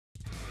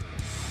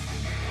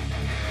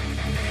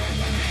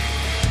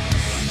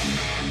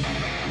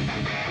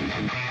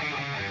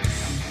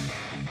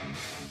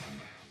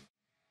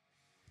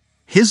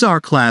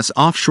HİSAR-class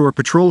offshore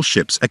patrol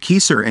ships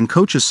AKHİSAR and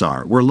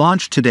KOÇHİSAR were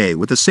launched today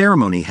with a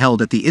ceremony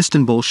held at the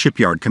Istanbul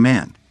Shipyard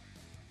Command.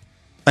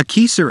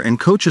 AKHİSAR and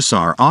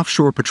KOÇHİSAR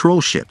offshore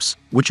patrol ships,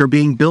 which are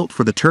being built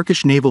for the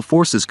Turkish Naval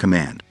Forces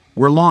Command,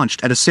 were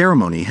launched at a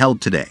ceremony held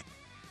today.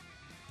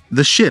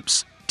 The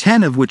ships,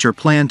 10 of which are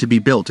planned to be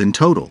built in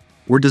total,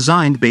 were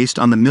designed based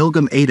on the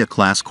MİLGEM ADA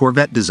Class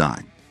Corvette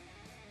design.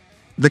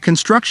 The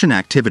construction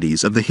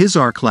activities of the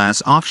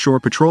HİSAR-class offshore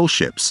patrol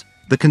ships,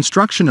 the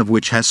construction of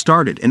which has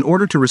started in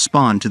order to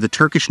respond to the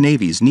Turkish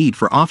Navy's need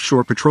for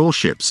offshore patrol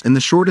ships in the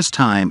shortest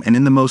time and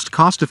in the most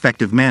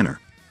cost-effective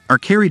manner, are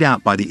carried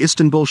out by the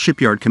Istanbul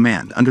Shipyard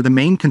Command under the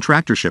main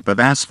contractorship of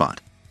ASFAT.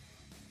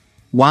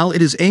 While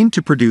it is aimed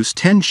to produce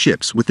 10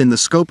 ships within the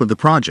scope of the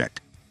project,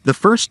 the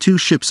first 2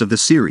 ships of the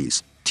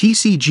series,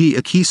 TCG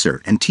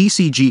AKHİSAR and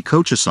TCG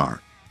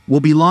KOÇHİSAR, will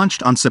be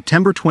launched on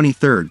September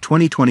 23,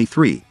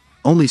 2023,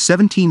 only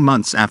 17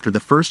 months after the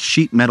first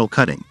sheet metal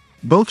cutting.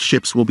 Both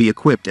ships will be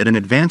equipped at an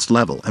advanced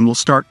level and will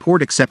start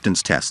port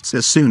acceptance tests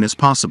as soon as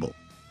possible.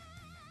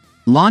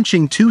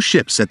 Launching 2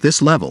 ships at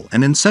this level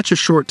and in such a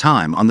short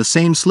time on the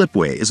same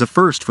slipway is a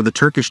first for the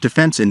Turkish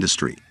defense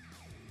industry.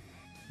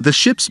 The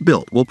ships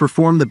built will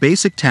perform the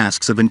basic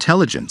tasks of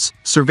intelligence,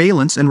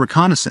 surveillance and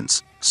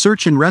reconnaissance,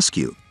 search and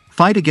rescue,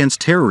 fight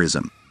against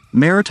terrorism,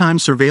 maritime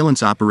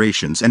surveillance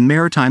operations and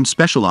maritime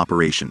special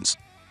operations.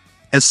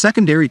 As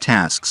secondary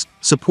tasks,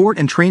 support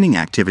and training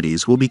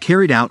activities will be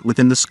carried out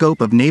within the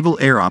scope of naval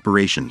air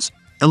operations,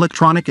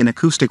 electronic and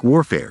acoustic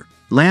warfare,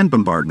 land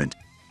bombardment,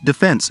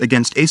 defense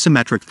against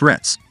asymmetric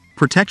threats,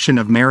 protection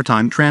of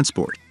maritime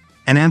transport,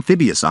 and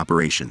amphibious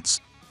operations.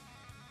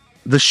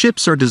 The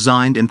ships are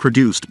designed and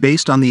produced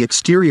based on the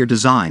exterior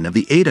design of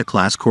the ADA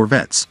class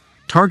corvettes,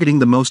 targeting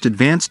the most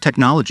advanced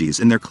technologies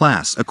in their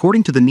class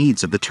according to the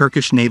needs of the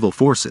Turkish Naval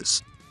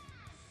Forces.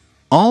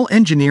 All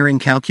engineering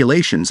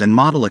calculations and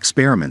model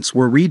experiments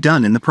were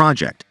redone in the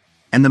project,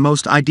 and the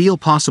most ideal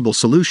possible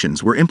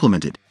solutions were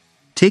implemented,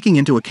 taking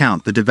into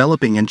account the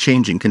developing and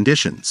changing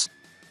conditions.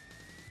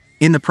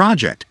 In the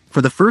project,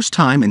 for the first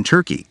time in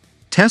Turkey,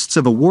 tests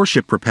of a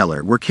warship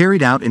propeller were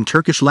carried out in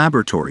Turkish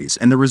laboratories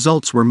and the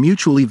results were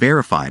mutually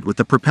verified with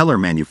the propeller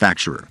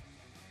manufacturer.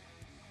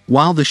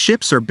 While the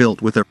ships are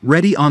built with a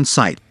ready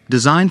on-site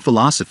design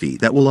philosophy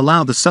that will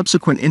allow the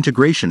subsequent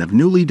integration of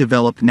newly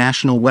developed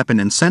national weapon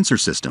and sensor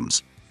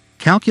systems,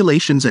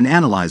 calculations and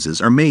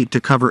analyses are made to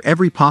cover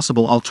every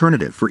possible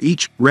alternative for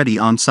each ready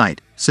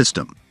on-site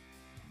system.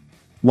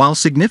 While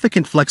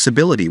significant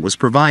flexibility was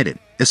provided,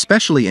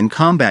 especially in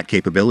combat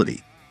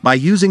capability, by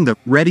using the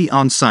ready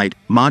on-site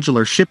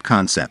modular ship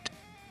concept,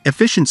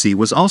 efficiency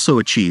was also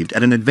achieved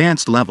at an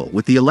advanced level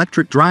with the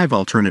electric drive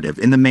alternative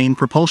in the main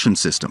propulsion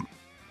system.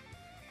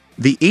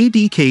 The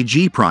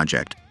AKHİSAR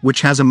project,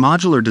 which has a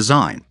modular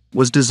design,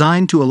 was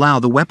designed to allow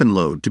the weapon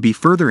load to be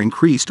further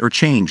increased or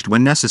changed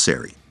when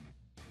necessary.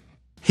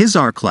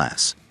 HİSAR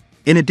class,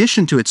 in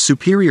addition to its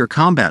superior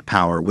combat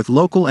power with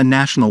local and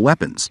national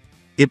weapons,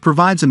 it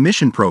provides a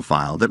mission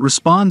profile that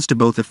responds to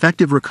both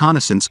effective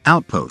reconnaissance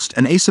outpost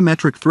and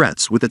asymmetric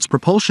threats with its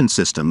propulsion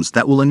systems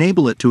that will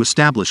enable it to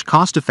establish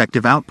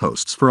cost-effective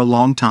outposts for a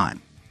long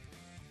time.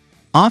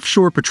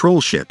 Offshore patrol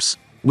ships,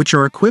 which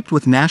are equipped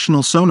with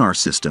national sonar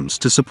systems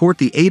to support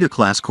the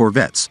ADA-class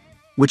corvettes,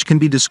 which can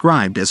be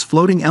described as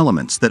floating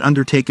elements that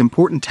undertake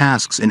important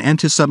tasks in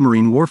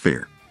anti-submarine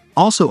warfare,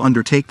 also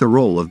undertake the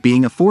role of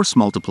being a force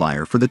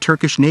multiplier for the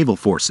Turkish Naval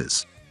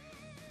Forces.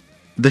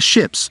 The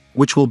ships,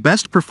 which will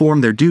best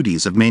perform their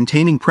duties of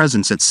maintaining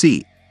presence at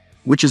sea,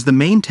 which is the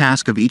main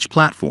task of each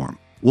platform,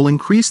 will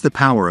increase the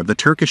power of the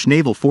Turkish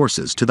Naval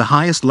Forces to the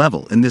highest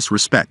level in this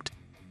respect.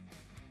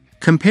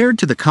 Compared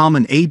to the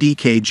common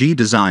AKHİSAR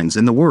designs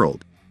in the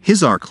world,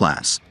 HİSAR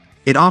class,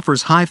 it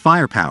offers high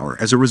firepower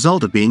as a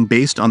result of being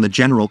based on the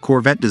general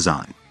corvette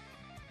design.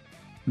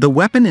 The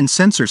weapon and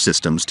sensor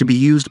systems to be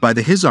used by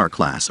the HİSAR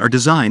class are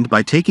designed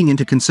by taking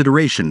into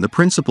consideration the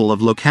principle of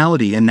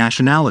locality and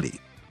nationality,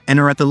 and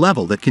are at the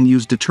level that can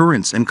use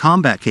deterrence and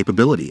combat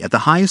capability at the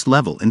highest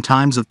level in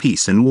times of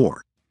peace and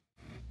war.